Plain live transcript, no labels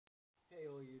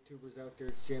YouTubers out there,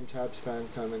 it's James Habs fan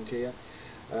coming to you.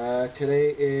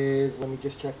 Today is, let me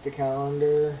just check the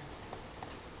calendar,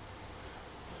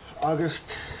 August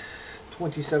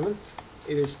 27th.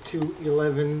 It is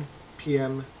 2:11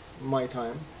 p.m. my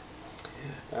time.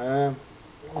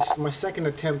 It's my second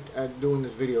attempt at doing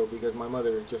this video because my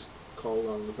mother just called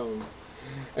on the phone.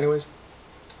 Anyways,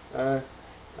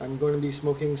 I'm going to be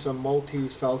smoking some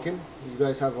Maltese Falcon. You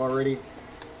guys have already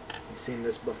seen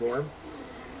this before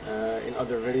in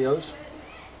other videos.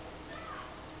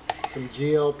 Some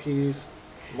GLP's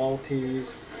Maltese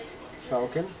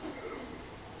Falcon.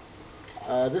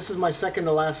 This is my second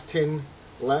to last tin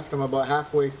left. I'm about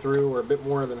halfway through, or a bit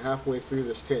more than halfway through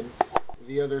this tin.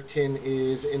 The other tin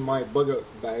is in my bug out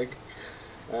bag.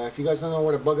 If you guys don't know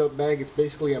what a bug out bag, it's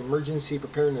basically an emergency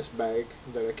preparedness bag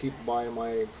that I keep by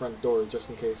my front door just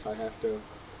in case I have to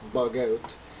bug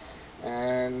out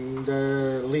and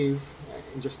leave,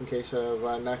 just in case of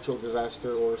a natural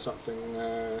disaster or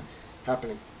something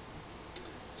happening.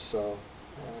 So,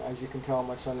 as you can tell,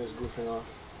 my son is goofing off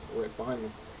right behind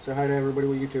me. Say hi to everybody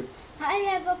with YouTube.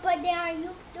 Hi everybody on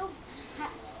YouTube.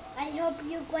 I hope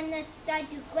you're gonna start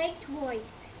a great voice.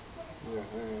 Yeah.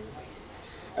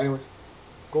 Anyways,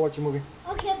 go watch your movie.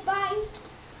 Okay, bye.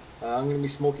 I'm gonna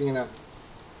be smoking in a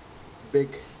big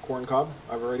corn cob.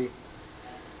 I've already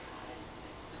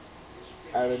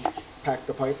packed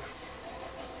the pipe.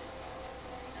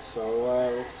 So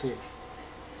let's see.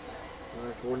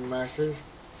 Wooden mashers.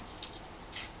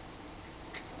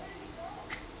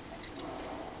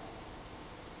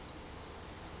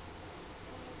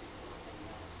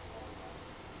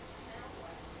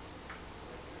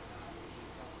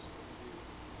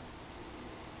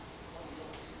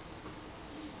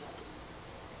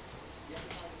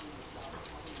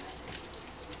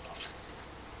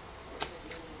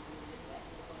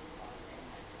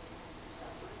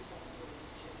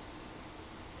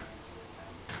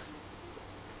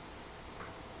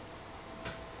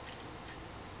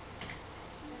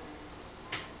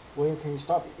 William, can you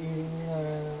stop eating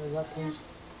that, please?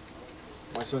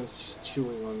 My son's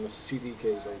chewing on the CD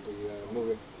case of the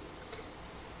movie.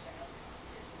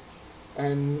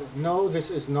 And no, this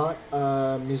is not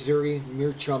a Missouri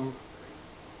Meerschaum.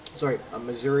 Sorry, a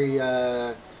Missouri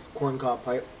corncob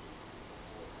pipe.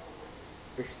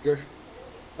 It's just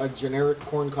a generic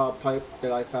corncob pipe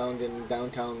that I found in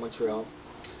downtown Montreal.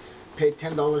 Paid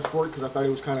 $10 for it because I thought it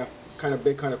was kind of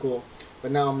big, kind of cool.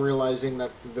 But now I'm realizing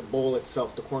that the bowl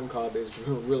itself, the corn cob, is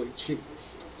really cheap.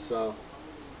 So,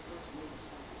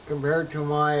 compared to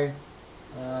my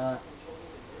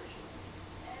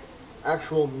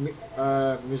actual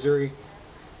Missouri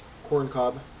corn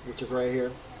cob, which is right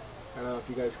here. I don't know if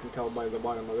you guys can tell by the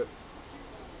bottom of it,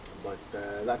 but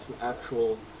that's an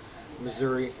actual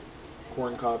Missouri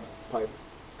corn cob pipe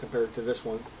compared to this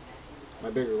one,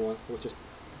 my bigger one, which is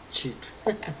cheap.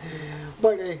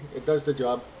 But hey, it does the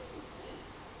job.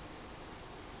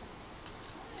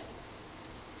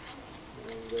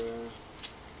 And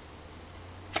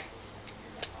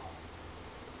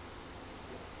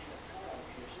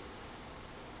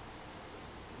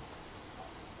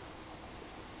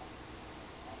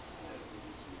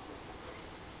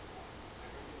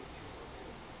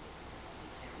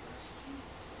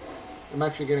I'm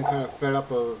actually getting kind of fed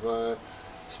up of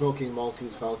smoking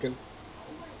Maltese Falcon,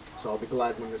 so I'll be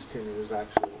glad when this tin is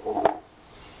actually over.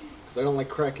 Because I don't like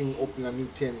cracking open a new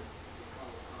tin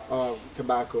of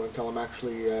tobacco until I'm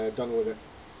actually done with it.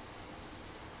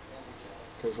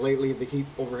 Because lately the heat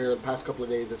over here the past couple of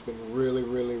days has been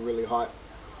really hot,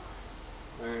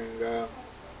 and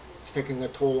it's taking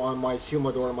a toll on my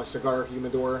humidor, my cigar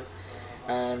humidor,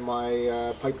 and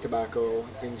my pipe tobacco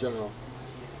in general.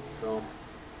 So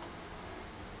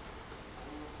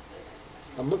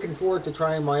I'm looking forward to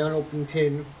trying my unopened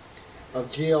tin of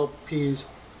GLP's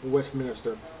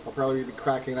Westminster. I'll probably be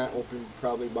cracking that open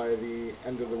probably by the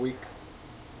end of the week.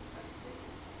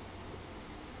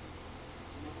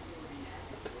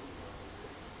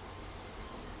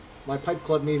 My pipe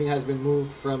club meeting has been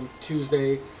moved from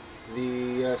Tuesday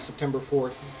the September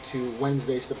 4th to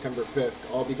Wednesday September 5th,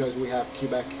 all because we have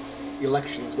Quebec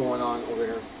elections going on over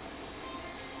here.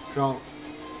 So,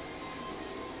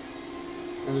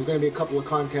 and there's going to be a couple of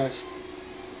contests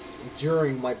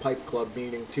during my pipe club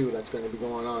meeting too that's going to be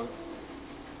going on.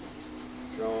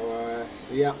 So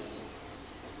yeah,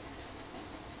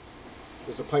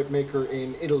 there's a pipe maker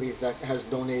in Italy that has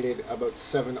donated about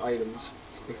 7 items,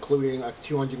 including a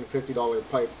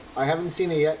 $250 pipe. I haven't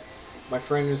seen it yet. My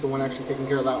friend is the one actually taking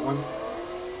care of that one.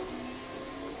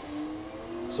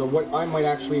 So what I might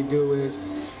actually do is,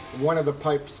 one of the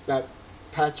pipes that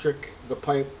Patrick the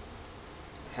pipe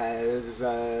has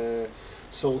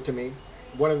sold to me,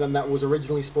 one of them that was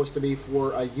originally supposed to be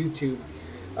for a YouTube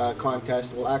contest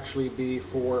will actually be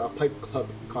for a pipe club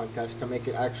contest to make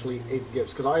it actually 8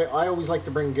 gifts. Because I always like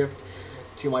to bring gift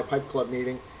to my pipe club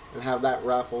meeting and have that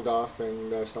raffled off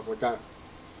and stuff like that.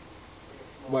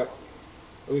 But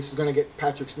at least it's going to get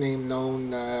Patrick's name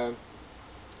known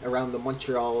around the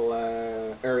Montreal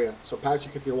area. So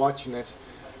Patrick, if you're watching this,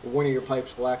 one of your pipes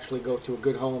will actually go to a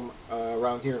good home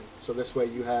around here. So this way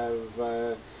you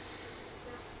have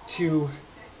 2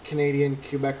 Canadian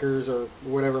Quebecers or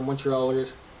whatever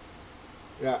Montrealers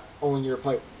that own your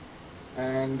pipe.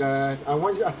 And I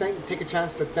want to take a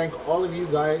chance to thank all of you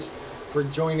guys for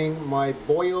joining my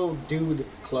Boyo Dude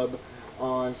Club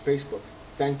on Facebook.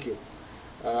 Thank you.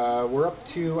 We're up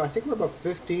to, I think we're about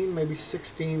 15, maybe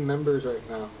 16 members right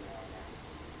now,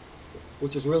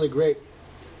 which is really great.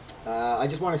 I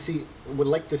just want to see, would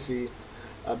like to see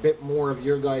a bit more of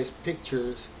your guys'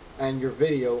 pictures and your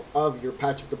video of your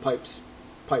Patrick the Pipes,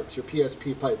 your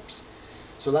PSP pipes.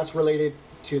 So that's related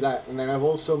to that. And then I've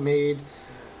also made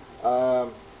a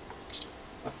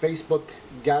Facebook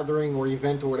gathering or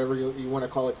event or whatever you want to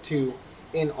call it too,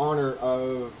 in honor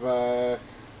of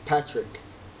Patrick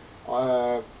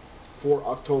for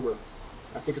October.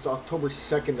 I think it's October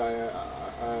 2nd.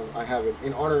 I have it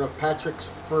in honor of Patrick's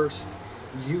first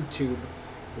YouTube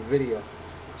video.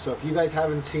 So if you guys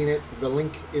haven't seen it, the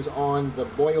link is on the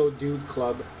Boyo Dude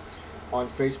Club on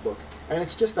Facebook. And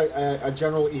it's just a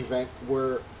general event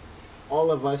where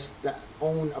all of us that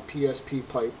own a PSP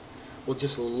pipe will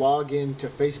just log into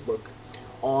Facebook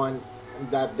on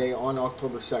that day, on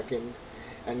October 2nd,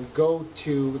 and go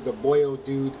to the Boyo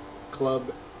Dude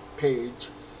Club page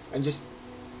and just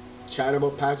chat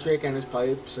about Patrick and his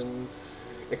pipes and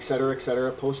etc,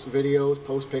 etc, post videos,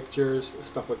 post pictures,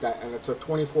 stuff like that. And it's a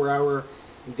 24-hour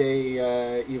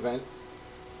day event.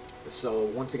 So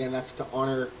once again, that's to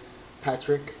honor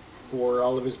Patrick for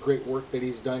all of his great work that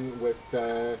he's done with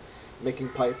making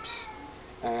pipes,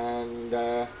 and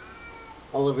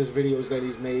all of his videos that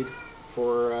he's made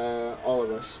for all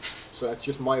of us. So that's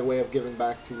just my way of giving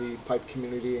back to the pipe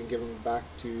community and giving back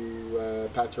to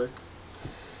Patrick.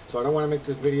 So I don't want to make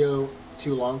this video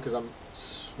too long because I'm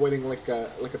sweating like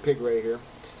a pig right here.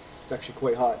 It's actually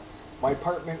quite hot. My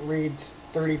apartment reads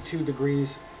 32 degrees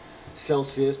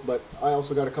Celsius, but I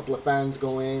also got a couple of fans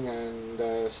going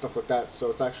and stuff like that,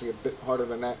 so it's actually a bit harder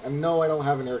than that. And no, I don't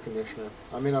have an air conditioner.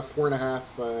 I'm in a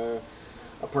 4.5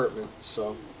 apartment,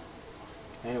 so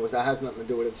anyways, that has nothing to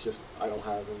do with it. It's just I don't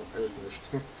have an air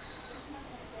conditioner.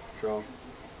 So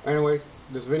anyway,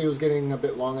 this video is getting a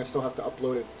bit long. I still have to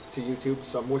upload it to YouTube,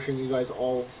 so I'm wishing you guys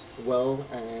all well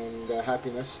and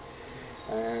happiness,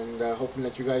 and hoping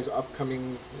that you guys'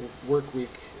 upcoming work week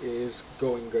is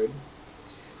going good.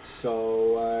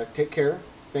 So take care.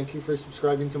 Thank you for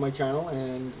subscribing to my channel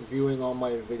and viewing all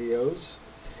my videos,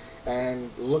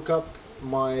 and look up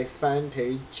my fan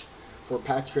page for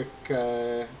Patrick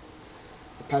the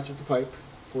Pipe,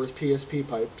 for his PSP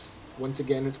pipes. Once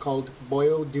again, it's called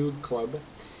Boyo Dude Club.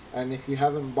 And if you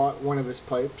haven't bought one of his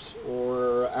pipes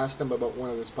or asked him about one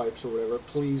of his pipes or whatever,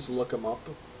 please look him up.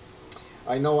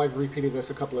 I know I've repeated this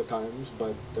a couple of times,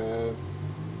 but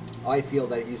I feel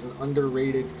that he's an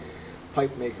underrated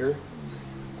pipe maker,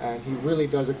 and he really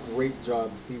does a great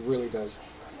job. He really does.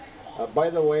 By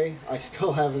the way, I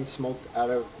still haven't smoked out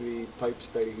of the pipes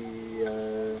that he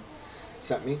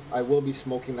sent me. I will be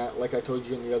smoking that, like I told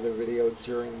you in the other video,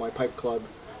 during my pipe club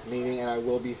meeting, and I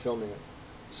will be filming it.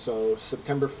 So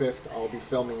September 5th, I'll be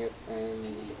filming it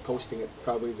and posting it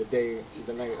probably the day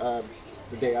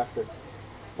after.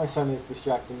 My son is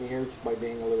distracting me here just by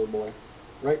being a little boy.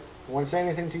 Right? You want to say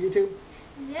anything to YouTube?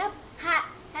 Yep.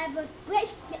 Have a great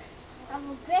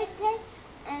day,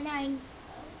 and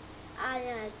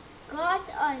I got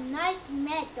a nice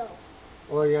medal.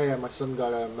 Oh yeah, my son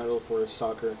got a medal for his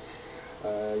soccer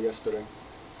yesterday.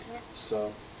 Yep.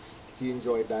 So he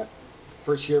enjoyed that.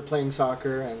 First year playing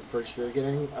soccer and first year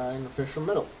getting an official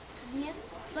medal. Yep.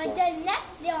 But so, the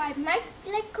next year I might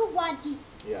play karate.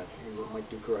 Yeah, I might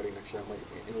do karate next year. I might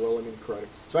enroll him in karate.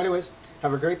 So anyways,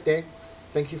 have a great day.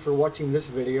 Thank you for watching this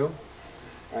video.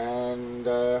 And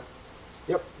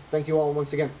yep, thank you all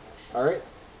once again. Alright,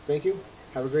 thank you.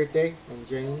 Have a great day. And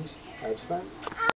James, Abspan.